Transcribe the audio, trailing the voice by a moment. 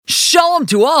Shalom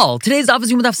to all! Today's Daf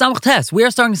is Yoma Daf Samach Tes. We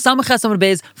are starting Samach Ches Amud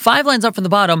Beis, 5 lines up from the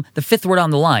bottom, the 5th word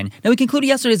on the line. Now we concluded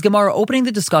yesterday's Gemara opening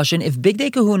the discussion if Big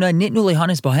Day Kahuna Nitnu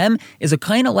Lehanis Bohem is a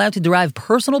kain allowed to derive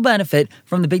personal benefit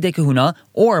from the Big Day Kahuna,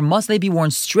 or must they be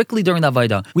worn strictly during the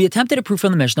Avodah? We attempted a proof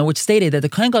from the Mishnah which stated that the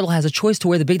Kohen Gadol has a choice to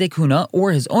wear the Big Day Kahuna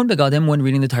or his own begadim when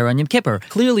reading the Torah on Yom Kippur.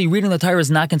 Clearly, reading the Torah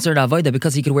is not considered Avodah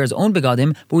because he could wear his own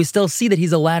begadim, but we still see that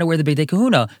he's allowed to wear the Big Day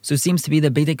Kahuna, so it seems to be the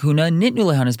Big Day Kahuna Nitnu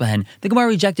Lehanis Bohem. The Gemara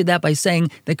rejected that by saying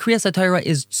that Kriyas HaTorah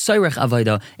is Tzorech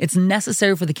Avodah. It's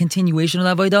necessary for the continuation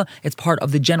of the Avodah. It's part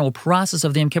of the general process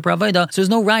of the Yom Kippur Avodah. So there's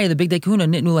no raya, the Big Day Kahuna,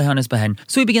 Nitnu Lehanis Bohem.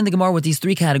 So we begin the Gemara with these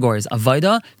 3 categories: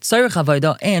 Avodah, Tzorech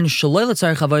Avodah, and Shaloi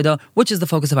Tzorech Avodah, which is the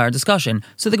focus of our discussion.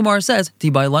 So the Gemara says,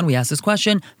 Tibaylan, we ask this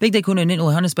question, Big Day Kahuna, Nitnu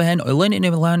Lehanis Bohem, or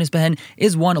Nitnu Lehanis Bohem,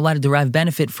 is one allowed to derive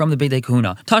benefit from the Big Day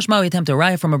Kahuna? Tashma, we attempt a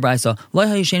raya from a brisa. Lo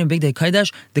hayishen Big Day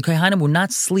Kodesh, the Kohanim will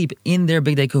not sleep in their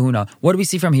Big Day Kahuna. What do we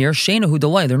see from here? Shena hu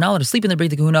delay, they're not allowed to sleep in their Big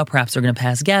Day Kahuna. Perhaps they're going to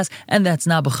pass gas, and that's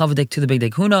not b'chavadik to the Big Day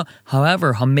Kahuna.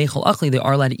 However, hameichel achli, they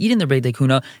are allowed to eat in their Big Day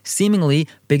Kahuna. Seemingly,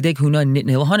 Big Day Kahuna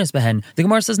nitnei lehanis behen. The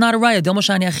Gemara says not a raya. Del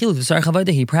mashani achilu tzarech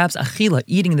avodah. Perhaps achila,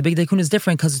 eating the Big Day Kahuna, is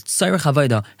different because it's tzarech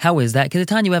avodah. How is that?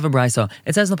 Kedetanya, you have a brisa.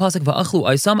 It says in the pasuk va'achlu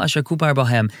aisam asher kupar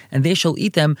bahem, and they shall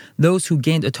eat them, those who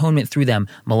gained atonement through them.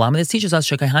 Malama, this teaches us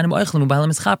shekayhanim oichlim u'bailam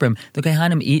ischaprim. The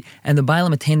kayhanim eat, and the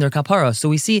bailam attain their kapara. So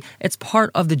we see it's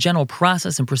part of the general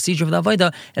process and procedure of the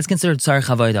avodah. It's considered tzarech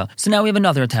avodah. So now we have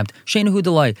another attempt. Sheinahu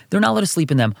delay. They're not allowed to sleep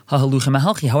in them. Hahaluchim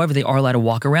ahalchi. However, they are allowed to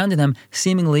walk around in them.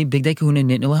 Seemingly, Big Day Kahuna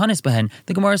nitnu lehanis behen.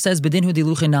 The Gemara says, Bedinhu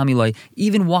diluchin namiloi.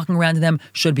 Even walking around in them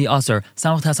should be asur.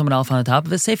 Samach tasamad alf on the top of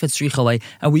the seifa tzrichalei.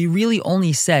 And we really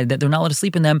only said that they're not allowed to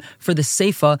sleep in them for the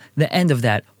seifa, the end of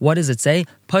that. What does it say?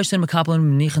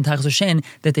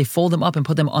 That they fold them up and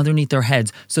put them underneath their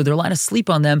heads. So they're allowed to sleep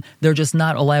on them, they're just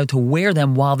not allowed to wear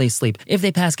them while they sleep. If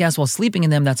they pass gas while sleeping in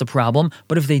them, that's a problem.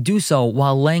 But if they do so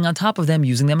while laying on top of them,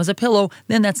 using them as a pillow,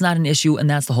 then that's not an issue, and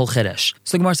that's the whole chiddush.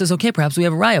 So Gemara says, okay, perhaps we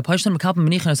have a raya.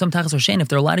 If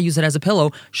they're allowed to use it as a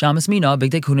pillow, shamas mina,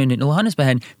 Big Day Kahuna nitnu lehanis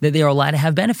behen, that they are allowed to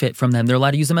have benefit from them. They're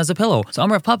allowed to use them as a pillow. So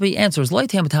Amar Papi answers,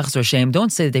 don't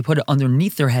say that they put it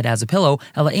underneath their head as a pillow.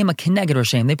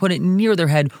 They put it near their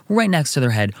head, right next to their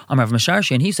head. Amar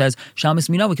Masharshi, and he says, shamas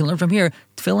mina, we can learn from here,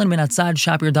 tefillin min atzad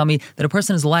shapir dami, that a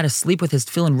person is allowed to sleep with his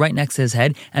tefillin right next to his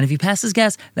head, and if he passes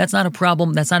gas, that's not a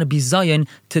problem. That's not a bizayon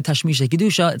to tashmisha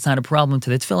kedusha. It's not a problem to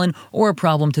the tefillin or a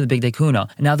problem to the Big Day Kahuna.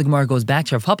 And now the Gemara goes back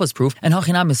to Rav Papa's proof, and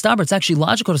hachinam mistaber, it's actually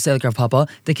logical to say like Rav Papa,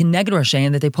 they can negate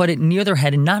Rashayin, that they put it near their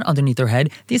head and not underneath their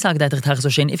head. If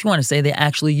you want to say they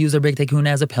actually use their Big Day Kahuna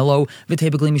as a pillow,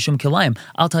 v'tebegli mishum kilayim,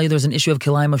 I'll tell you there's an issue of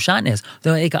kilayim of shatnez. The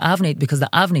eka avnate, because the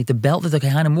avnate, the belt that the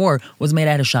Kohanim wore, was made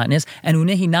out of shatnez, and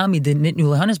unehi nami did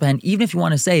nitnu lehanis behen. Even if you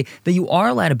want to say that you are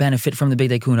allowed to benefit from the Big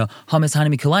Day Kahuna, hamis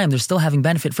hanami kilayim, they're still having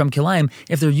benefit from kilayim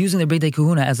if they're using their Big Day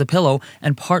Kahuna as a pillow,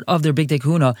 and part of their Big Day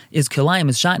Kahuna is kilayim,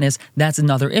 is shatnez. That's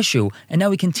another issue. And now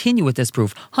we continue with this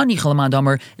proof. Hani chalamad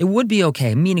amar, it would be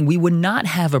okay, meaning we would not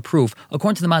have a proof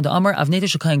according to the Manda Amar avnei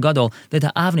shekayin gadol, that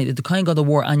the avnei that the Kohen Gadol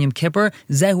wore on Yom Kippur,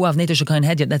 zehu avnei shekayin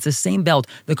hedyot, that's the same belt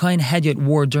the Kohen hedyot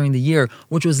wore during the year,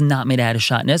 which was not made out of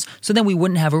shatnez. So then we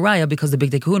wouldn't have a raya because the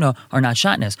Big Day Kahuna are not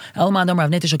shatnez.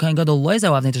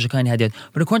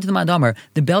 But according to the Manda Amar,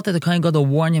 the belt that the Kohen Gadol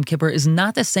wore on Yom Kippur is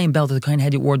not the same belt that the Kohen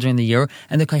hedyot wore during the year,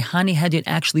 and the Kohani hedyot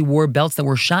actually wore belts that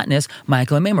were shatnez.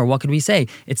 What could we say?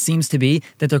 It seems to be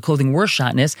that their clothing were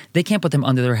shatnez. They can't put them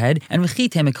under their head. And if you're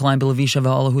going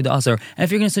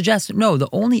to suggest, no, the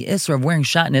only isra of wearing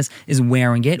shatnez is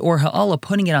wearing it, or ha'ala,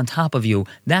 putting it on top of you,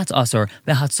 that's asr.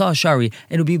 The hatzah shari,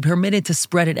 it would be permitted to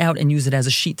spread it out and use it as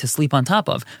a sheet to sleep on top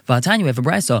of. V'atanya, we have a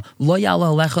brisa, lo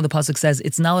ya'ala alecha, the pasuk says,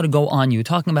 it's not allowed to go on you,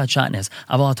 talking about shatnez.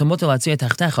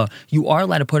 You are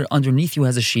allowed to put it underneath you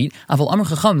as a sheet. The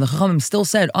chachamim still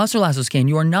said, asr lasos kain,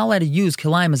 you are not allowed to use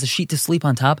kilayim as a sheet to sleep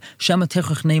on top.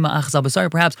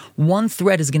 Perhaps one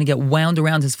thread is going to get wound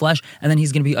around his flesh, and then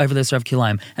he's going to be over the serve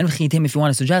kilayim. And if you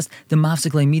want to suggest the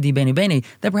mafsik midi beni beni,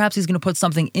 that perhaps he's going to put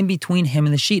something in between him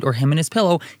and the sheet, or him and his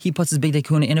pillow. He puts his Big Day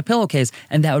Kahuna in a pillowcase,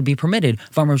 and that would be permitted.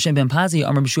 This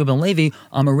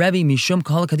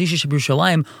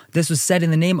was said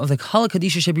in the name of the Kala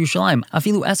Kadisha Sheb Yerushalayim.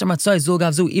 Afilu eser matzai zul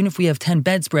gavzu. Even if we have 10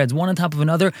 bedspreads, one on top of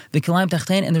another, the kilayim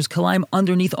tachtein, and there's kilayim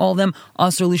underneath all of them,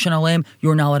 asr lishan aleim,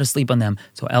 you're not allowed to sleep on them.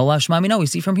 So Elah Shema Mina, we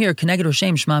see from here, Keneged or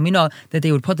Shem Shema Mina, that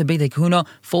they would put the Big Day Kahuna,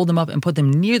 fold them up, and put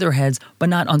them near their heads, but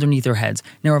not underneath their heads.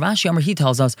 Now Rav Ashi Amar, he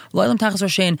tells us, Lo'ilam Tachas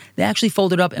Rashain, they actually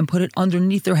fold it up and put it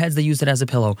underneath their heads, they used it as a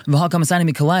pillow. You're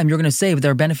going to say, but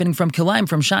they're benefiting from kilayim,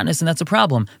 from shatnez and that's a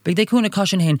problem. Bigdei Kahuna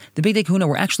kashin the Bigdei Kahuna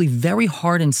were actually very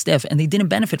hard and stiff, and they didn't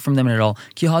benefit from them at all.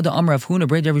 Kihada Amr of Huna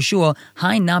Brei Yeshua,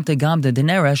 Hai Namta Gamda de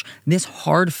Neresh, this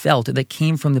hard felt that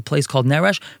came from the place called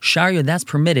Neresh, Sharia, that's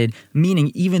permitted,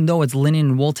 meaning even though it's linen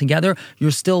and wool together,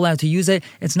 you're still allowed to use it.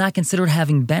 It's not considered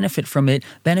having benefit from it.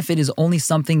 Benefit is only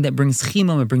something that brings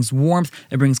chimum, it brings warmth,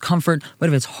 it brings comfort, but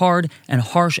if it's hard and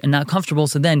harsh and not comfortable,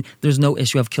 so then there's no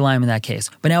issue of kilayim in that case.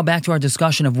 But now back to our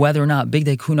discussion of whether or not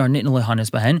Bigdei Kahuna are nitn lehanis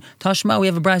behen. Tashma, we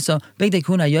have a brisa, Bigdei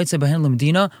Kahuna yotze behen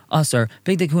l'Medina, asar.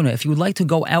 Bigdei Kahuna, if you would like to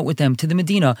go out with them to the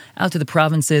Medina, out to the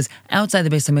provinces, outside the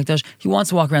Beis HaMikdash, he wants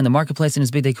to walk around the marketplace in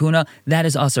his Bigdei Kahuna, that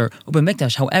is asar. Uba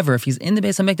Mikdash, however, if he's in the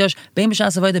Beis HaMikdash, bein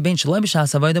b'shas avoda, bein shaloi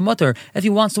b'shas avoda, mutter. If he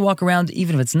wants to walk around,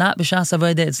 even if it's not b'shas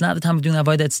avoda, it's not the time of doing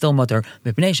avoda, it's still mutter.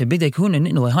 B'pnei she Bigdei Kahuna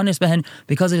nitn lehanis behen,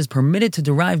 because it is permitted to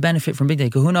derive benefit from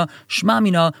Bigdei Kahuna, shma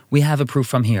mina, we have a proof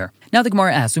from here. Now the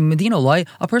Gemara asks, in Medina loy,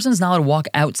 a person is not allowed to walk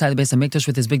outside the Beis HaMikdash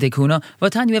with his Bigdei Kahuna.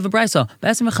 V'atan, you have a brisa.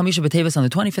 B'esim v'chamisha b'teves, on the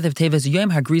 25th of Teves, Yom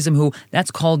Har Grizim, who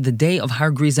that's called the day of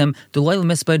Har Grizim. D'loy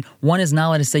l'mispad, one is not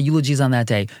allowed to say eulogies on that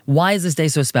day. Why is this day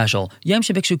so special? Yom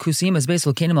shebikshu kusim as Beis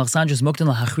Lokenim Alexandros Muktan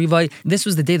l'Hachrivai. This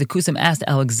was the day the Kusim asked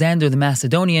Alexander the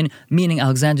Macedonian, meaning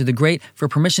Alexander the Great, for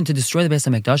permission to destroy the Beis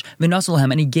HaMikdash.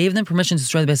 V'nasulhem, and he gave them permission to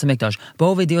destroy the Beis HaMikdash.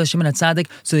 Bo'ovei dila Shimon HaTzadik,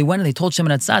 so they went and they told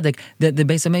Shimon HaTzadik that the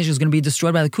Beis HaMikdash was going to be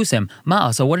destroyed by the Kusim.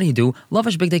 Ma'a, so what did he do?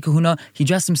 Lavash Bigdei Kahuna, he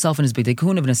dressed himself in his Bigdei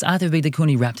Kahuna, v'nesatev Bigdei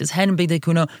Kahuna, he wrapped his head in Bigdei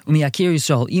Kahuna, u'miyakir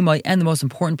Yisrael imai, and the most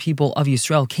important people of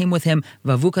Yisrael came with him,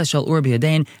 v'avukas shel ur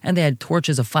b'yadein, and they had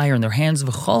torches of fire in their hands,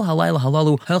 v'chol halayla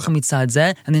halalu helchem mitzad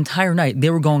zeh, and the entire night they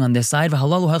were going on this side,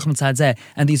 v'halalu helchem mitzad zeh,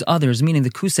 and these others, meaning the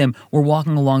Kusim, were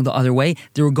walking along the other way.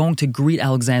 They were going to greet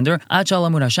Alexander, ad shal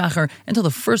amud hashachar, until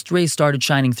the first rays started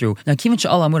shining through. Now, kivin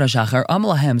shal amud hashachar,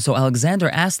 amalahem, so Alexander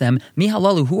asked them, mi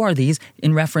halalu, who are these,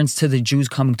 in reference to the Jews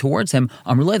coming towards him.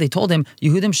 Amrullah, they told him,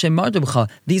 Yehudim shemardu b'cha,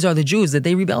 these are the Jews that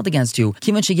they rebelled against you.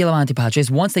 Kivin shegilam Antipatres,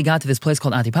 once they got to this place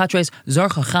called Antipatres,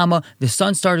 zarcha chama, the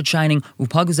sun started shining,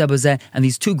 upagu zebazeh, and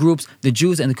these two groups, the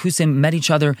Jews and the Kusim, met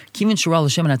each other. Kivin shiral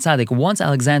Shimon HaTzadik, once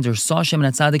Alexander saw Shimon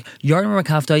HaTzadik, yardim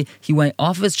rakavtai, he went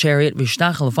off of his chariot,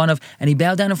 vishtach lefanov, and he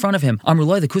bowed down in front of him.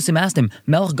 Amrullah, the Kusim asked him,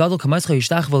 Melech gadol kamascha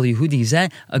yishtach vel Yehudi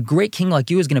zeh, a great king like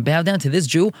you is going to bow down to this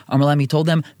Jew? Amrullah, he told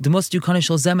them, Demus du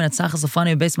kanishel zem and tzachas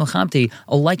lefanei beis melchamti,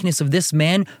 a likeness of this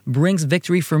man brings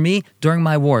victory for me during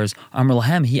my wars. Amr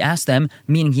lahem, he asked them,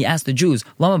 meaning he asked the Jews,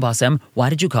 Lama basem, why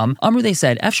did you come? Amr, they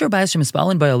said, Efshar ba'ashem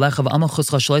espalin ba'yolechav amal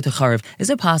chuscha shalei techariv, is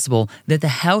it possible that the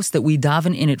house that we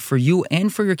daven in it for you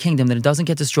and for your kingdom, that it doesn't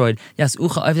get destroyed, yes,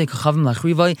 ucha avdei kachavim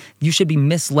lachrivai, you should be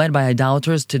misled by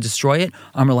idolaters to destroy it?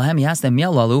 Amr lahem, he asked them,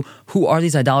 Yalalu, who are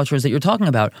these idolaters that you're talking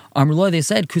about? Amr loy, they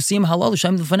said, Kusim halalu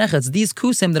shem l'fanecha, it's these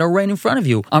Kusim that are right in front of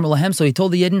you. Amr lahem, so he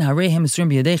told the Yidden, Harehem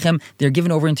esrim b'yadechem, they're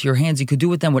given over into your hands, you could do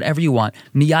with them whatever you want.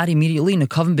 Miyad, immediately,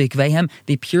 nekavim beikveihem,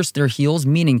 they pierced their heels,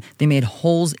 meaning they made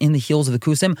holes in the heels of the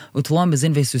Kusim, utulam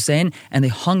bezin vesusein, and they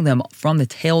hung them from the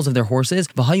tails of their horses,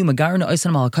 v'hayu magarin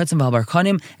oisan malakatzim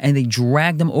v'albarkanim, and they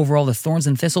dragged them over all the thorns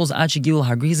and thistles, ad shegiul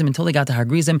hagrizim, until they got to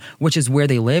Hagrizim, which is where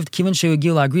they lived. Kivin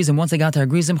shegiul hagrizim, once they got to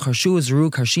Hagrizim, charshu zru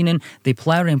karshinin, they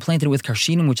plowed and planted it with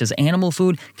karshinin, which is animal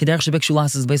food, kederch shebikshu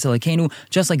lasas beis elekenu,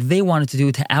 just like they wanted to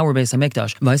do to our Beis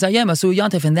HaMikdash. V'isayem asu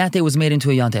yantef, and that day was made into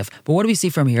a yantef. But what do we see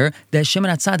from here? That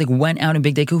Shimon HaTzadik went out in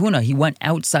Bigdei Kahuna. He went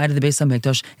outside of the Beis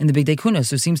HaMikdash in the Bigdei Kahuna.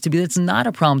 So it seems to be that it's not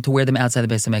a problem to wear them outside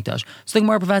the Beis HaMikdash. So the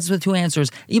Gemara provides us with two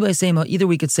answers. Either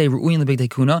we could say Ru'uyin the Bigdei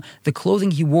Kahuna, the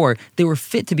clothing he wore, they were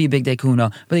fit to be Bigdei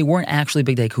Kahuna, but they weren't actually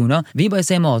Bigdei Kahuna.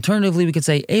 Alternatively, we could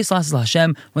say Eis Lasas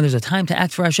Hashem, when there's a time to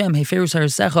act for Hashem, Heferus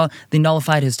Harasecha, they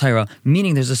nullified his Torah,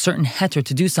 meaning there's a certain heter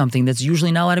to do something that's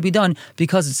usually not allowed to be done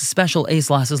because it's a special Eis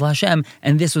Lasas Hashem,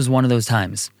 and this was one of those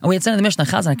times. And we had said in the Mishnah,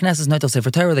 Chazan Knesses Noitel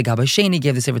Sefer Torah, the Gabbai Sheni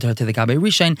gave the Sefer Torah to the Gabbai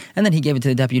Rishon, and then he gave it to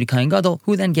the deputy Kohen Gadol,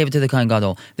 who then gave it to the Kohen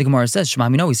Gadol. The Gemara says, Shema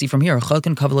Mino, we see from here,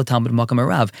 Chalkan Kavala Talmud Makam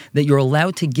Arav, that you're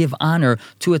allowed to give honor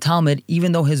to a Talmud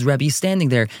even though his Rebbe is standing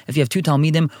there. If you have two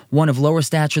Talmidim, one of lower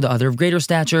stature, the other of greater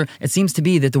stature, it seems to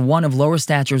be that the one of lower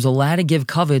stature is allowed to give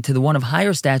kavod to the one of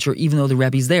higher stature even though the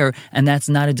Rebbe's there, and that's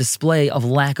not a display of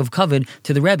lack of kavod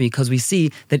to the Rebbe, because we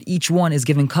see that each one is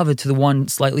giving kavod to the one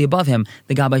slightly above him,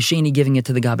 the Gabbai Sheni giving it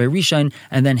to the Gabbai Rishon,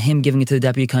 and then him giving it to the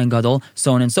deputy Kohen Gadol,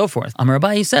 so on and so forth. Amar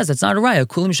Abaye says that's not a raya.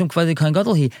 Kulim Mishum Kvadei Kohen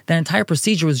Gadol. That entire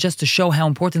procedure was just to show how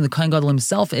important the Kohen Gadol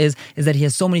himself is that he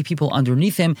has so many people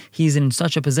underneath him. He's in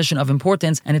such a position of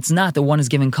importance, and it's not that one is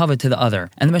giving kavod to the other.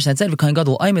 And the Mishnah said, the Kohen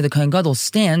Gadol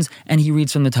stands and he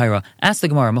reads from the Torah. Ask the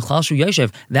Gemara, Machlal Shu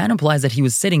Yoshev, that implies that he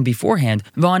was sitting beforehand.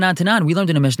 V'anan Tanan, we learned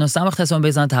in the Mishnah, Samach Teson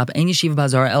Beis on top, Ein Yeshiva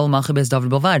B'Hazara El Malchei Beis David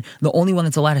Bavad. The only one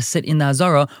that's allowed to sit in the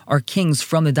Hazara are kings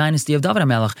from the dynasty of David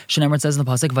HaMelech. Shneimar says in the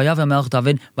pasuk, Vayav HaMelech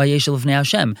David Vayesh Lefnei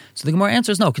Hashem. So the Gemara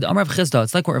answers no. Amar Rav Chisda,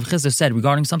 it's like what Rav Chisda said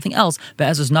regarding something else,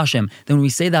 Be'ezos Nashim. Then when we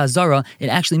say the Azara, it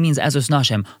actually means Ezos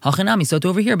Nashim. Hachanami, so to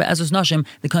over here, Be'ezos Nashim,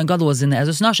 the Kohen Gadol was in the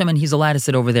Ezos Nashim and he's allowed to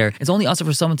sit over there. It's only also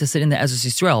for someone to sit in the Ezos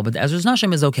Yisrael, but the Ezos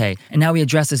Nashim is okay. And now we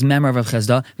address this memra of Rav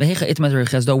Chisda. Vehecha itmat Rav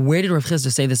Chisda. Where did Rav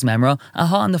Chisda say this memra?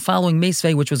 Aha, on the following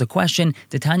Meisvei, which was a question.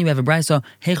 The Tanya have a brisa.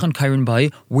 Heichon Kairun Bai.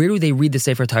 Where do they read the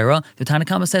Sefer Torah? The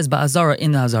Tanakama says Ba'azara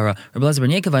in the Hazara. Rabbi Elazar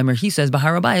ben Yaakov, he says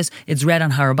B'Harabayis. It's read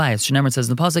on Harabayis. Shneimar says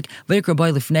in the pasuk Vayikra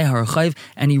Bai lifnei Harachayv,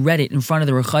 and he read it in front of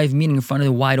the Rachayv, meaning in front of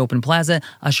the wide open plaza.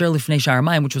 Asher lifnei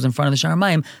Sharamayim, which was in front of the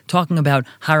Sharamayim, talking about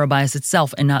Harabayis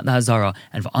itself and not the Hazara.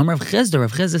 And for Amar Rav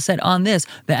Chisda said on this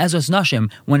the Ezros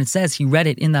Nashim. When it says he read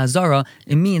it in the Hazara,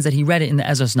 it means that he read it in the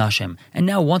Ezros Nashim. And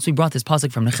now once we brought this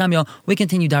pasuk from Nehemiah, we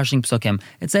continue darshaning psukim.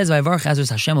 It says Vayivarach Ezros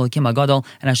Hashem Elokim HaGadol,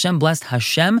 and Hashem blessed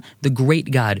Hashem, the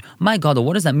great God. My Gadol,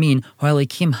 what does that mean?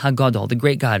 Elokim HaGadol, the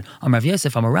great God. Amar Rav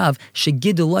Yosef Amar Rav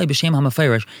Shegiduloi b'Shem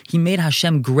HaMefarish. He made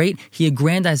Hashem great. He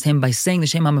aggrandized him by saying the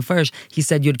Shem HaMefarish. He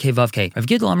said Yud Kei Vav Kei. Rav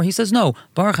Gidol Amar, he says no.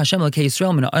 Baruch Hashem Elokei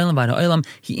Yisrael min ha'olam v'ad ha'olam.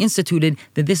 He instituted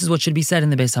that this is what should be said in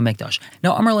the Beis HaMikdash.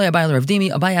 Now Amar Le Abai Rav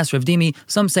Dimi. Abai asked Rav Dimi.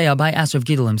 Some say Abai asked Rav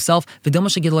Gidol himself. V'dilma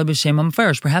Shegiduloi b'Shem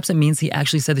HaMefarish. Perhaps it means he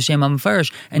actually said the Shem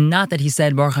HaMefarish and not that he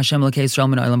said Baruch Hashem Elokei Yisrael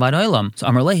min ha'olam v'ad ha'olam. So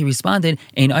Amar Le, he responded,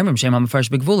 Ein Amrim Shem HaMefarish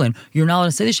b'Gvulin. You're not allowed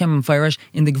to say the Shem HaMefarish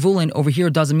in the Gvulin. Over here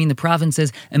it doesn't mean the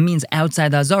provinces. It means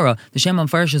outside the Azara. The Shem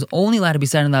HaMefarish is only allowed to be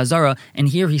said in the Azara, and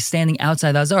here he's standing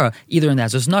outside the Azara, either in the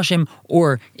Ezros Nashim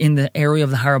or in the area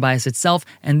of the Harabayis itself,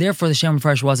 and therefore the Shem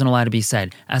HaMefarish wasn't allowed to be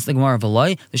said. As the Gemara of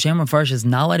Eloi, the Shem HaMefarish is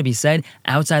not allowed to be said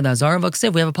outside the Azara of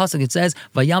Aksiv. We have a pasuk that says,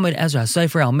 Vayamid Ezra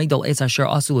HaSofer al Migdal Eitz Asher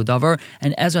Asu L'Davar,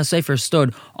 and Ezra HaSofer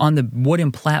stood on the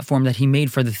wooden platform that he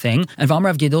made for the thing, and V'amar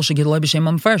Rav Gidol Shegidoloi b'Shem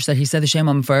HaMefarish, that he said the Shem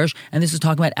HaMefarish, and this is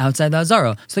talking about outside the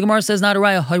Azara. So the Gemara says, not a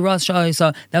raya, hayra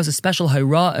sha'isa, that was a special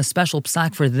hayra, a special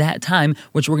psak for that time,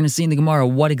 which we're going to see in the Gemara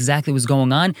what exactly was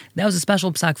going on. That was a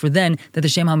special psak for then, that the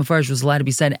Shem HaMefarish was allowed to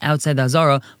be said outside the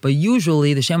Azara, but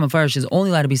usually the Shem HaMefarish is only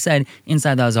allowed to be said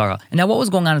inside the Azara. And now what was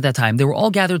going on at that time? They were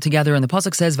all gathered together, and the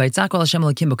pasuk says, Vayitzaku al Hashem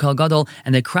Elokim b'kol gadol,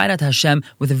 and they cried out to Hashem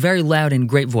with a very loud and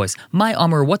great voice. My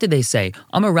Amar, what did they say?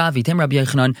 Amar Ravi, Tem Rabbi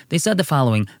Yechanan, they said the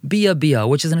following, Bia Bia,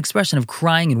 which is an expression of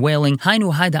crying and wailing.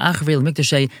 Hainu Hai Da'achri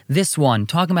L'Mikdashay, this one,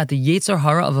 talking about the Yetzer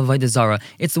Hara of Avodah Zarah.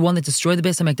 It's the one that destroyed the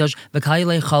Beis HaMikdash,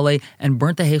 V'kayilei Chale, and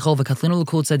burnt the Heichal, V'katlinu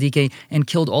L'kul Tzadikei, and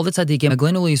killed all the Tzadikim,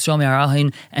 Aglinu L'Yisrael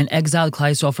Me'arahin, and exiled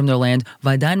Klal Yisrael from their land,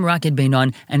 V'adain Meraked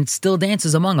Beinan, and it still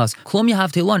dances among us. Klum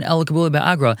Yahav Teilon El Kabul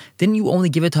Be'agra, didn't you only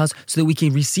give it to us so that we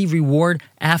can receive reward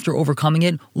after overcoming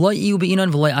it? Lo Iu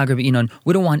Be'inan V'lo Agra Be'inan,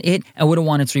 we don't want it, and we don't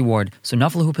want its reward. So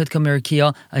Naflahu Pitka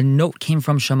Merikia, a note came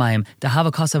from Shamayim. The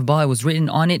Hava Kasav Ba'a was written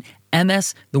on it.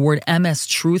 MS, the word MS,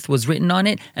 truth, was written on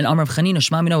it. And Amar Chanina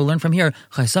Shmamina will learn from here,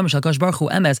 MS,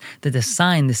 that the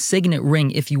sign, the signet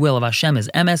ring, if you will, of Hashem is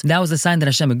MS. That was the sign that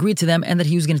Hashem agreed to them and that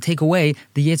he was going to take away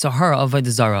the Yetzer Hara of Avodah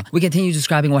Zarah. We continue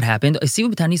describing what happened. They sat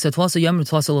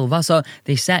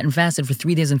and fasted for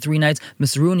 3 days and 3 nights.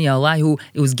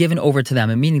 It was given over to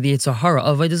them, meaning the Yetzer Hara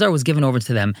of Avodah Zarah was given over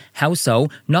to them. How so?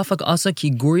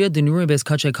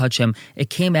 It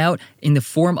came out in the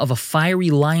form of a fiery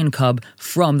lion cub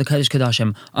from the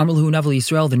Kadashim. Amrulhu Naval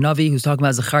Yisrael, the Navi, who's talking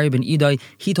about Zachariah ben Idai,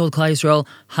 he told Klal Yisrael,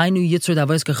 Hainu Yitzur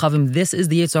Davos Kachavim, this is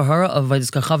the Yetzer Hara of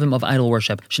Vayis Kachavim of idol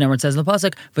worship. Shneimar says in the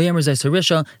pasuk, Vayemer Zay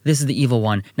Sarisha, this is the evil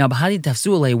one. Now, Bahadi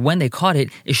Tafsuale, when they caught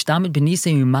it, Ishtamid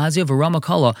Benise Mimazia Varama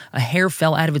Kala, a hair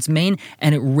fell out of its mane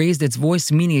and it raised its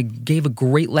voice, meaning it gave a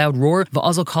great loud roar.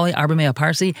 Va'azal Kali Arbamea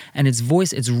Parsi, and its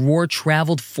voice, its roar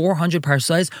traveled 400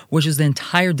 parsais, which is the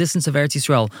entire distance of Eretz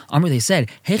Yisrael. Amr, they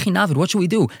said, Hey Chinavid, what should we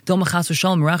do?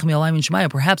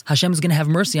 Perhaps Hashem is going to have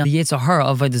mercy on the Yetzer Hara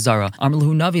of Avodah Zarah.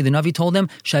 Amrulhu Navi, the Navi told them,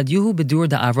 Shadyuhu bedur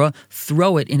da'avra,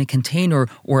 throw it in a container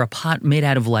or a pot made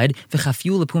out of lead,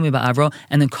 v'chafiu lepume ba'avra,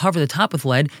 and then cover the top with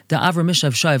lead, da'avra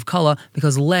mishav shav kala,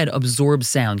 because lead absorbs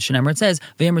sound. Shneimar, it says,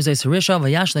 V'yemer zeh sarisha,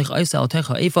 v'yashlech oisa al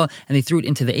techa efa, and they threw it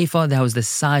into the efa that was the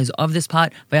size of this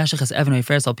pot, v'yashlech evan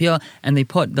oiferes al pia, and they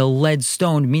put the lead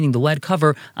stone, meaning the lead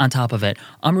cover, on top of it.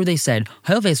 Amru, they said,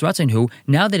 Hayalves ratzonhu,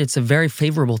 now that it's a very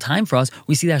favorable time for us,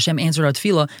 we see that Hashem answered our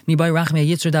tefillah, Nibai Rachmei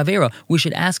Yitzur Davera. We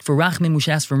should ask for Rachmim, we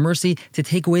should ask for mercy to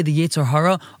take away the Yetzer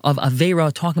Hara of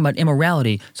Avera, talking about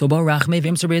immorality. So Ba Rachmei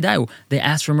V'imser B'yadayu, they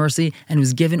asked for mercy and it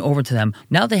was given over to them.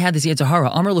 Now they had this Yetzer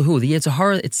Hara, Amar Lahu, the Yetzer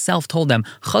Hara itself told them,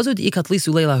 Chazud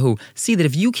ikatlisu leilahu, see that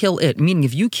if you kill it, meaning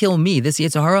if you kill me, this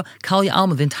Yetzer Hara, Kali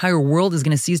Alma, the entire world is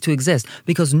going to cease to exist,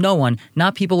 because no one,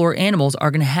 not people or animals, are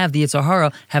going to have the Yetzer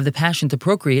Hara, have the passion to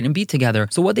procreate and be together.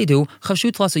 So what they do,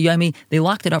 Chavshu Tlasu Yami, they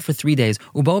locked it up for 3 days.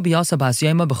 Ubo Biyasa Bas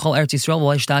Yoma B'chol Eretz Yisrael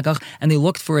V'lai Shtakach, and they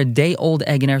looked for a day-old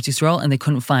egg in Eretz Yisrael and they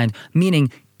couldn't find,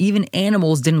 meaning even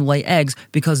animals didn't lay eggs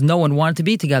because no one wanted to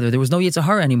be together. There was no Yetzer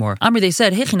Hara anymore. Amr, they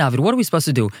said, hey Chinavid, what are we supposed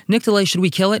to do? Niktale, should we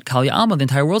kill it? Kalya Alma, the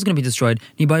entire world's going to be destroyed.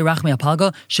 Nibai Rachmi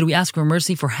Apalga, should we ask for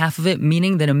mercy for half of it,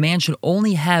 meaning that a man should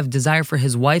only have desire for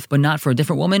his wife, but not for a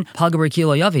different woman? Palga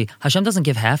Berkilo Yavi. Hashem doesn't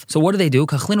give half. So what do?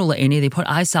 Kachlinu la'eni, they put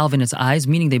eye salve in its eyes,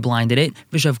 meaning they blinded it.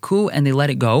 Vishavku, and they let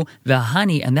it go.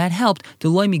 V'ahani, and that helped.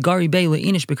 Deloy migari bei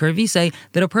le'inish bekarvise,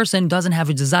 that a person doesn't have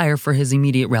a desire for his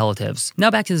immediate relatives.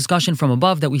 Now back to the discussion from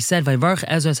above that we said, Vayvarch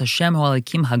Ezras Hashem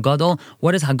ha'alekim hagadol.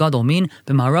 What does hagadol mean?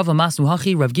 B'maharav Masnu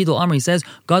Hachi, Rav Gidol Amr, he says,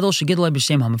 Gadol shegidolai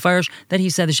b'shem hamafarish, that he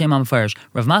said the shem hamafarish.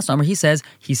 Rav Masnu Amr, he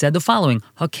said the following,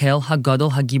 Hakel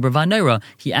hagadol hagibra v'naira.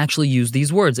 He actually used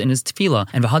these words in his tefillah.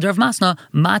 And v'had Rav Masna,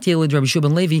 Matye lid Rabbi Shub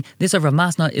ben Levi, this of Rav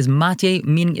Masna is Matye,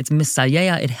 meaning it's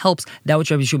misayaya, it helps. That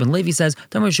which Rabbi Shub ben Levi says,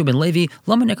 Tam Rabbi Shub ben Levi,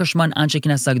 Lama Nekrashman Anshe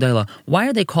Kines Sagdaila. Why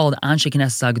are they called Anshe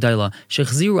Kines Sagdaila?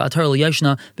 Shechziru Atar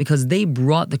L'Yashna, because they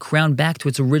brought the crown back to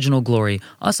its original glory.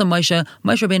 Asa Moshe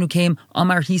Rabbeinu came,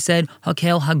 Amar, he said,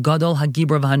 Hakel hagadol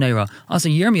hagibra v'haneira. Asa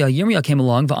Yirmiyah came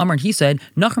along, v'Amar, he said,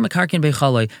 Nachar Mekarkin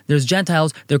Beichalei. There's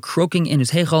Gentiles, they're croaking in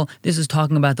his heichal. This is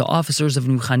talking about the officers of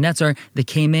Nebuchadnezzar. They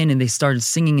came in and they started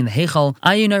singing in the heichal.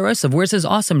 Ayu Nairasav, where's his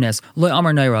awesomeness? Loy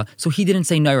Amar Naira. So he didn't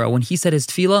say Naira. When he said his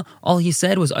tefillah, all he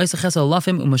said was Aisaches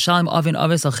alafim u'mashalim avin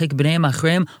aves al chik b'nei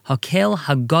machrem hakel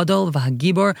hagadol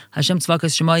v'hagibor Hashem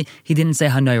tzvakas shemai. He didn't say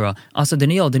Hanaira. Also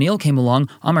Daniel came along.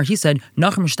 Amar, he said,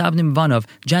 Nachar Mishtabnim Vanav.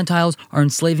 Gentiles are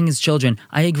enslaving his children.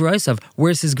 Ayeg Gvuraisav,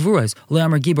 where's his Gvuras? Loy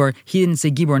Amar Gibor. He didn't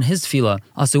say Gibor in his tefillah.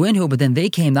 Also Inhu, but then they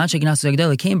came, the Anshe Kines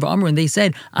Sagdaila came for Amr, and they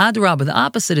said, Adarabah, the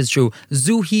opposite is true.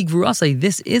 Zuhi Gvurasai,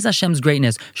 this is Hashem's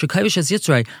greatness. Shekaivish as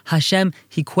Yitzray, Hashem,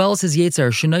 he quells his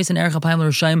Yetzer, Shenais and Erech HaPayim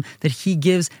L'Rishayim, that he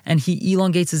gives and he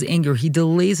elongates his anger. He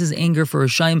delays his anger for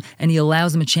Rishayim, and he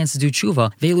allows them a chance to do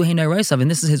tshuva. Ve'elu Hei Nairaisav, and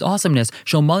this is his awesomeness.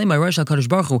 Shomali Ma'Rosh HaKadosh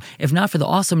Baruch Hu, if not for the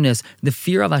awesomeness, the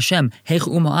fear of Hashem, Heich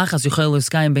Uma Achas Yuchel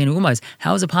L'Skayim Bein Umais,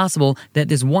 how is it possible that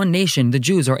this one nation, the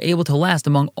Jews, are able to last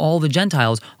among all the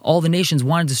Gentiles? All the nations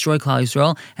want to destroy Klal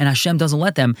Yisrael, and Hashem doesn't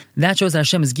let them. That shows that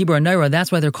Hashem is Gibor Naira.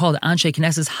 That's why they're called Anshe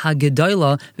Knesses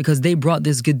Hagedayla, because they brought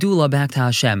this Gedula back to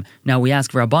Hashem. Now we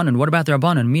ask for Rabbanan, what about the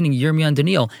Rabbanan, meaning Yirmiyah and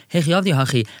Daniel?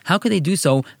 How could they do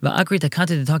so?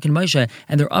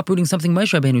 And they're uprooting something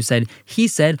Moshe Rabbeinu said. He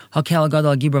said, Hakel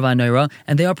Gadol Gibra V'Naira,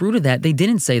 and they uprooted that. They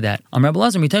didn't say that.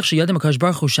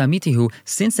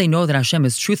 Since they know that Hashem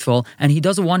is truthful, and he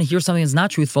doesn't want to hear something that's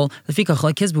not truthful,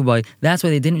 that's why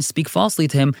they didn't speak falsely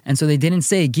to him, and so they didn't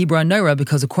say Gibra Naira,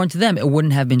 because according to them, it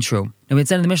wouldn't have been true. Now we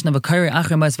said in the mission of a Kairi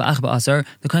Achremais v'Achba Asar,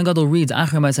 the Kohen Gadol reads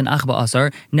Achremais and Achba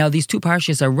Asar. Now these two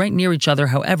parashas are right near each other.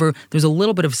 However, there's a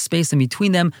little bit of space in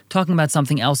between them, talking about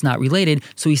something else not related,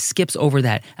 so he skips over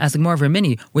that. As the Gemara of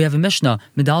Mini, we have a Mishnah,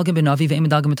 Medalgim ben Navi ve'em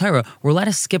Medalgim b'Torah. We're allowed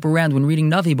to skip around when reading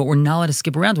Navi, but we're not allowed to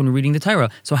skip around when reading the Torah.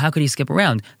 So how could he skip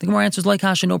around? The Gemara answers like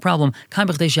Hasha, no problem. The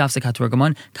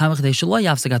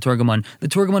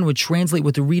Turgaman would translate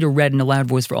what the reader read in a loud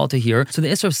voice for all to hear. So the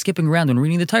issur of skipping around when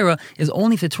reading the Torah is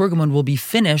only if the Turgaman will be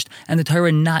finished and the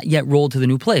Torah not yet rolled to the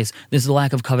new place. This is a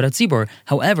lack of kavod tzibur.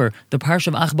 However, the parsha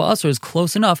of Achba Asar is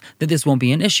close enough that this won't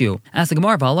be an issue. As the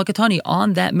Gemara,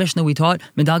 on that Mishnah we taught,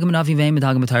 Medagim Navi ve'em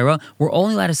Medagim Torah, we're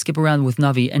only allowed to skip around with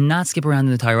Navi and not skip around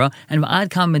in the Torah. And V'ad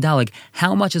Kam Medalig,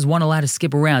 how much is one allowed to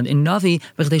skip around in Navi?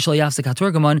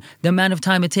 The amount of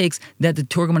time it takes that the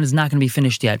Turgaman is not going to be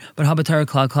finished yet. But Habatara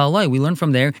Klal Klal, we learn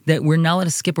from there that we're not allowed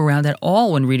to skip around at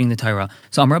all when reading the Torah.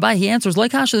 So Amar Abai, he answers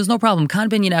like Hasha, there's no problem. Kan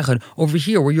ben Yin over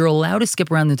here, where you're allowed to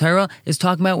skip around the Torah, is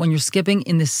talking about when you're skipping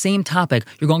in the same topic.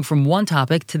 You're going from one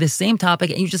topic to the same topic,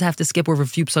 and you just have to skip over a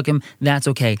few psukim. That's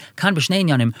okay. Kan b'shnei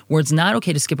inyanim, where it's not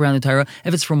okay to skip around the Torah,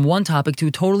 if it's from one topic to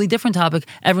a totally different topic,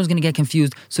 everyone's going to get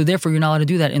confused. So therefore, you're not allowed to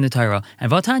do that in the Torah.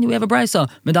 And Vatanya, we have a brisa,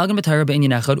 Medagim b'Torah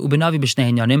be'inyan echad u'benavi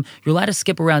b'shnei inyanim. You're allowed to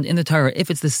skip around in the Torah if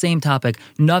it's the same topic.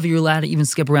 Navi, you're allowed to even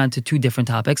skip around to two different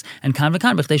topics. And kan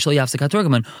v'kan b'chdei shel yafsek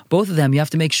haTurgaman. Both of them, you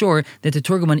have to make sure that the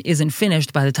Turgaman isn't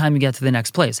finished by the time you get to the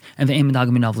next place. And the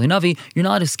Medagim Navi, you're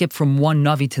not allowed to skip from one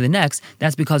Navi to the next.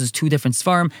 That's because it's two different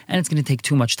svarim, and it's going to take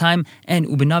too much time. And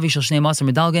u'benavi shel shnei asar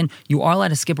medalgin, you are allowed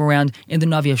to skip around in the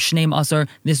Navi of shnei asar.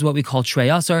 This is what we call trei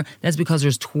asar. That's because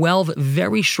there's 12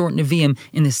 very short Nevi'im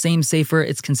in the same sefer.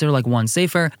 It's considered like one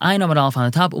sefer. Ayin amad alef on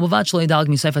the top.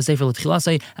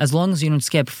 As long as you don't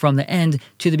skip from the end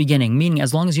to the beginning, meaning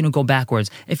as long as you don't go backwards.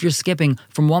 If you're skipping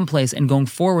from one place and going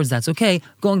forwards, that's okay.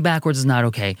 Going backwards is not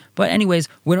okay. But anyways,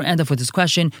 we don't end up with this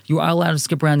question. You are allowed to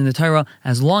skip around in the Torah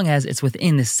as long as it's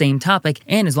within the same topic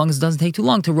and as long as it doesn't take too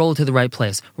long to roll it to the right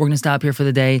place. We're going to stop here for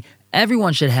the day.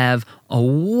 Everyone should have a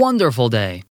wonderful day.